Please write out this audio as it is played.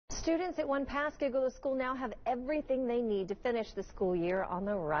Students at one Goula school now have everything they need to finish the school year on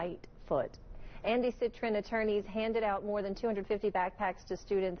the right foot. Andy Citrin attorneys handed out more than 250 backpacks to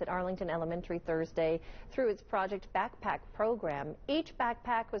students at Arlington Elementary Thursday through its Project Backpack program. Each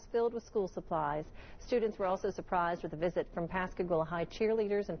backpack was filled with school supplies. Students were also surprised with a visit from Goula High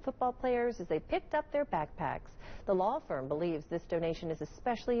cheerleaders and football players as they picked up their backpacks. The law firm believes this donation is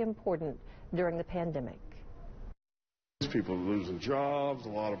especially important during the pandemic. People are losing jobs. A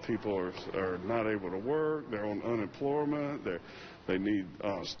lot of people are not able to work. They're on unemployment. They need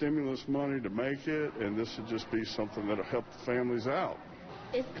stimulus money to make it, and this would just be something that'll help the families out.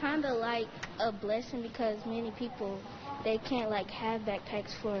 It's kind of like a blessing because many people, they can't have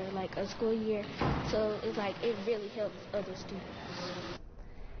backpacks for a school year, so it's it really helps other students.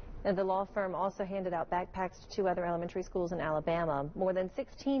 And the law firm also handed out backpacks to 2 other elementary schools in Alabama. More than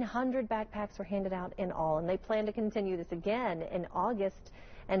 1,600 backpacks were handed out in all, and they plan to continue this again in August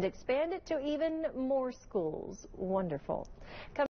and expand it to even more schools. Wonderful.